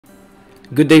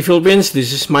Good day, Philippines.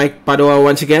 This is Mike Padua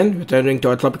once again, returning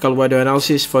to our tropical weather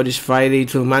analysis for this Friday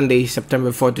to Monday,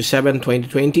 September 4 to 7,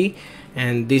 2020.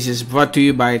 And this is brought to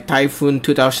you by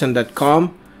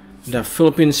Typhoon2000.com, the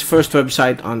Philippines' first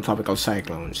website on tropical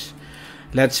cyclones.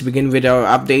 Let's begin with our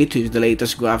update to the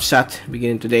latest GovSat.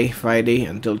 Beginning today, Friday,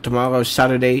 until tomorrow,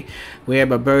 Saturday, we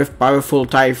have a very powerful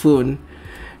typhoon,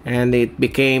 and it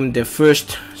became the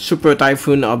first Super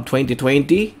Typhoon of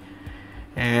 2020.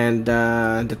 And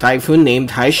the typhoon named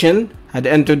Haishan had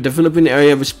entered the Philippine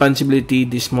Area of Responsibility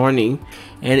this morning,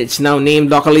 and it's now named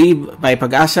locally by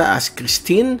PAGASA as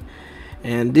Christine.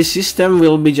 And this system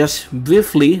will be just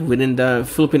briefly within the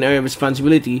Philippine Area of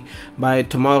Responsibility. By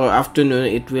tomorrow afternoon,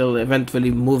 it will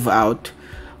eventually move out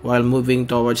while moving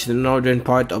towards the northern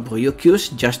part of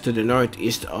Ryukyus, just to the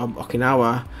northeast of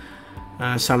Okinawa,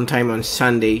 sometime on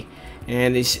Sunday,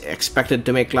 and is expected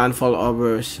to make landfall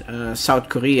over South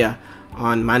Korea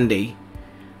on Monday.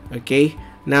 Okay,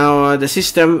 now the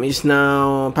system is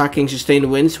now packing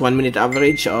sustained winds 1 minute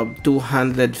average of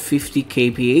 250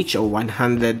 kph or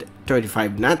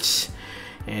 135 knots,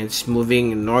 and it's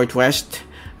moving northwest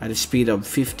at a speed of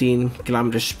 15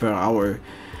 kilometers per hour.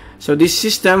 So this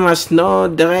system has no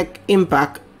direct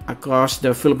impact across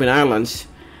the Philippine Islands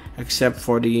except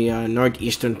for the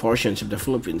northeastern portions of the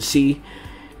Philippine Sea,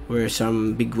 where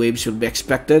some big waves will be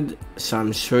expected,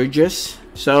 some surges.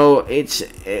 So it's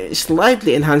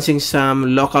slightly enhancing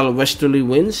some local westerly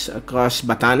winds across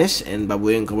Batanes and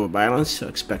Babuyan Cabo Islands. So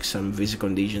expect some breezy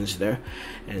conditions there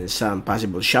and some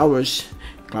possible showers,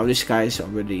 cloudy skies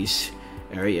over these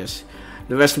areas.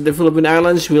 The rest of the Philippine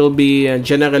Islands will be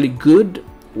generally good,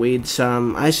 with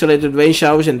some isolated rain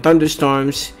showers and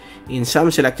thunderstorms in some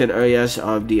selected areas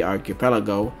of the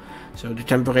archipelago. So the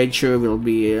temperature will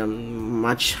be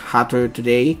much hotter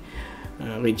today,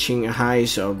 reaching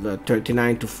highs of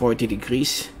 39 to 40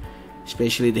 degrees,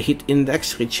 especially the heat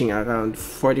index reaching around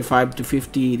 45 to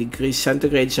 50 degrees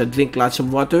centigrade. So drink lots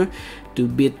of water to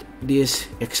beat this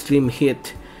extreme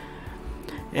heat.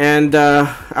 And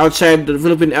outside the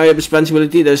Philippine Area of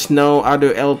Responsibility, there's no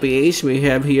other LPAs. We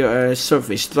have here a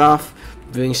surface trough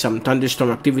doing some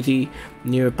thunderstorm activity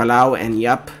near Palau and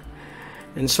Yap.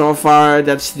 And so far,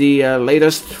 that's the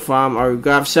latest from our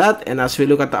GovSat. And as we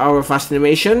look at our fast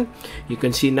animation, you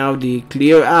can see now the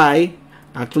clear eye.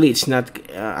 Actually, it's not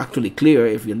actually clear.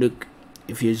 If you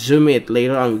zoom it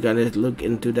later on, we're gonna look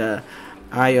into the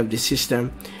eye of the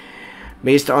system.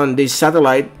 Based on this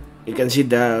satellite, you can see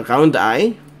the round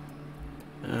eye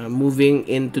moving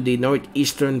into the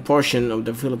northeastern portion of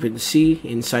the Philippine Sea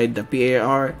inside the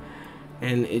PAR.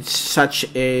 And it's such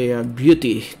a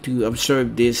beauty to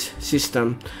observe this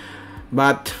system,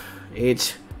 but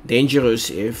it's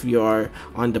dangerous if you are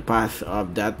on the path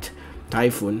of that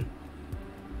typhoon.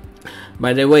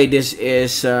 By the way, this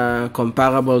is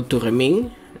comparable to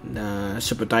Reming, the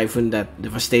super typhoon that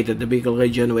devastated the Bicol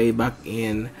region way back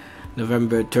in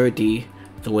November 30,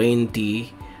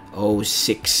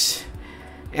 2006.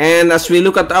 And as we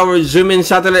look at our zoom-in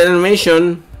satellite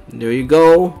animation, there you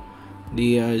go.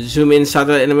 The zoom-in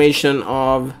satellite animation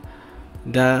of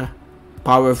the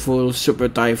powerful super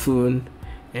typhoon,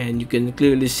 and you can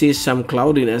clearly see some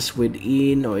cloudiness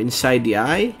within or inside the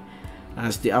eye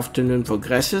as the afternoon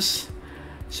progresses.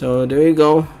 So there you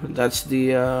go. That's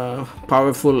the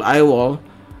powerful eye wall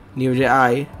near the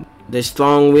eye. The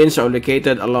strong winds are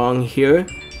located along here,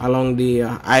 along the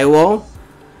eye wall.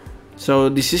 So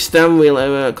the system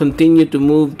will continue to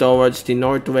move towards the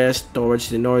northwest, towards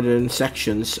the northern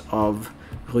sections of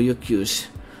Ryukyus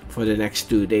for the next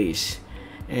 2 days.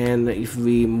 And if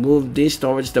we move this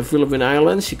towards the Philippine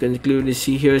Islands, you can clearly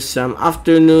see here some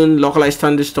afternoon localized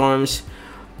thunderstorms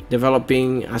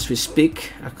developing as we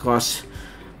speak across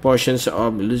portions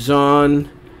of Luzon,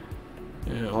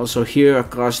 also here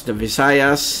across the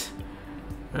Visayas,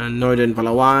 northern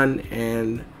Palawan,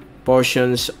 and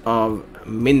portions of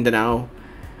Mindanao.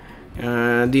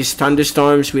 These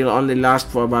thunderstorms will only last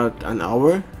for about an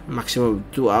hour, maximum of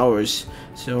 2 hours.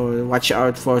 So watch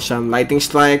out for some lightning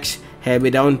strikes, heavy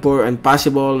downpour, and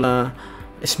possible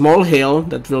small hail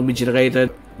that will be generated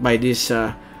by this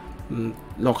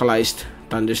localized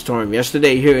thunderstorm.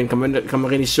 Yesterday here in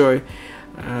Camarines Sur,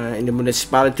 in the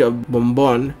municipality of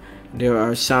Bombon, there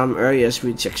are some areas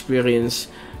which experience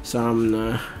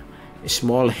some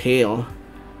small hail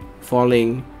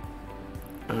falling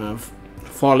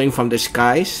from the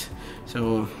skies.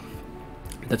 So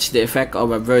that's the effect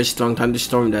of a very strong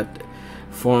thunderstorm that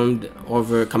formed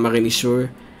over Camarines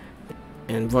Sur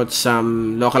and brought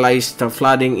some localized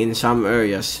flooding in some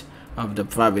areas of the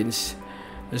province.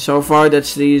 And so far,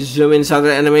 that's the zoom in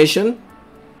satellite animation.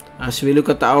 As we look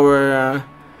at our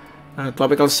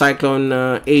tropical cyclone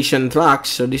Asian tracks.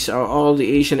 So these are all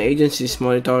the Asian agencies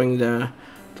monitoring the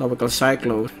tropical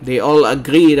cyclone. They all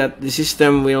agree that the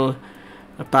system will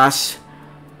pass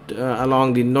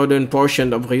along the northern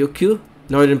portions of Ryukyu,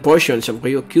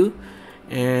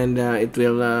 and it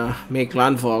will make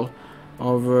landfall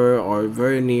over or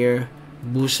very near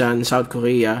Busan, South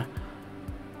Korea,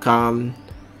 come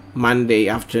Monday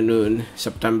afternoon,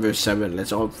 September 7.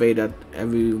 Let's all pray that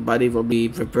everybody will be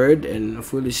prepared and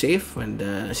fully safe when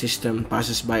the system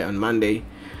passes by on Monday.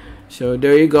 So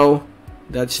there you go.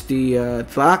 That's the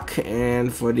track.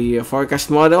 And for the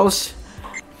forecast models,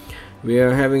 we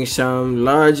are having some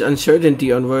large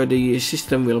uncertainty on where the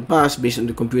system will pass based on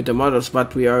the computer models,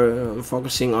 but we are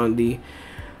focusing on the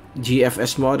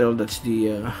GFS model. That's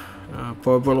the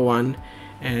purple one,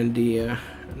 and the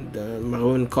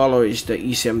maroon color is the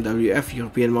ECMWF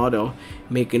European model,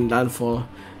 making landfall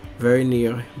very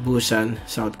near Busan,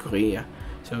 South Korea.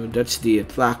 So that's the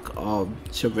track of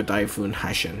Super Typhoon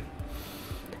Haiyan.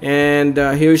 And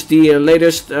here's the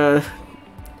latest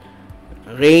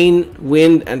rain,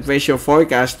 wind, and pressure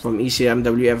forecast from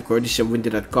ECMWF courtesy of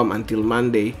windy.com until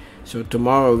Monday. So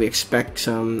tomorrow we expect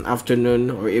some afternoon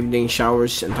or evening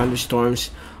showers and thunderstorms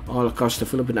all across the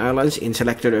Philippine Islands in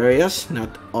selected areas,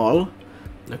 not all.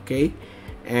 Okay,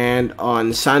 and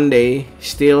on Sunday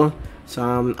still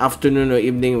some afternoon or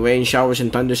evening rain showers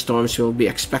and thunderstorms will be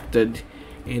expected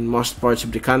in most parts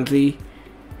of the country.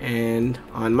 And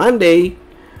on Monday,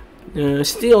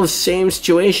 still same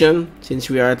situation, since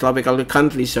we are a tropical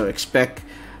country, so expect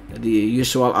the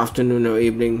usual afternoon or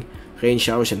evening rain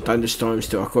showers and thunderstorms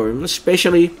to occur, most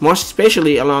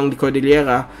especially along the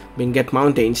Cordillera, Benguet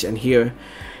Mountains, and here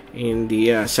in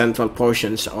the central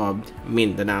portions of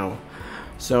Mindanao.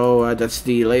 So that's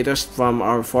the latest from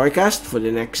our forecast for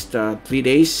the next 3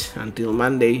 days until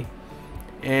Monday.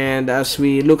 And as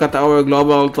we look at our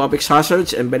global tropics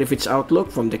hazards and benefits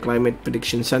outlook from the Climate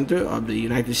Prediction Center of the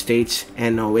United States,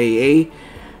 NOAA.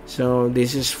 So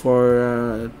this is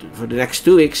for the next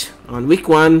 2 weeks. On week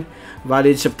 1,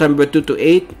 valid September 2 to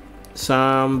 8,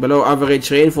 some below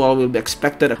average rainfall will be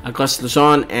expected across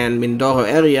Luzon and Mindoro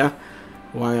area,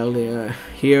 while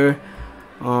here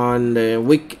on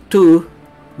week 2,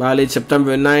 valid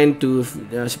September 9 to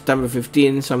September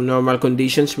 15, some normal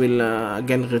conditions will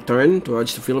again return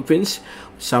towards the Philippines.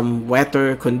 Some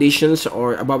wetter conditions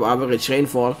or above average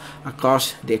rainfall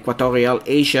across the equatorial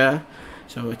Asia.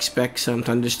 So expect some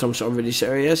thunderstorms over these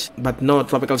areas, but no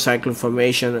tropical cyclone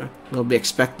formation will be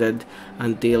expected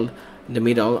until the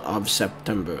middle of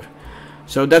September.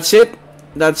 So that's it.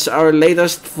 That's our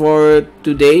latest for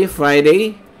today,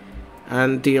 Friday,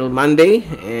 until Monday,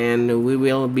 and we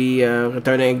will be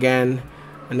returning again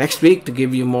next week to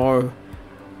give you more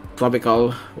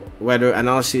tropical weather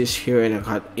analysis here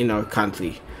in our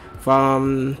country.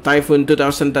 From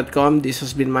Typhoon2000.com, this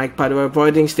has been Mike Padua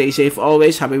reporting. Stay safe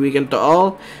always. Happy weekend to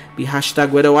all. Be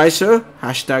 #weatherwiser,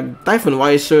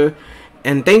 #typhoonwiser,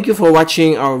 and thank you for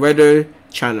watching our weather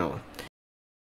channel.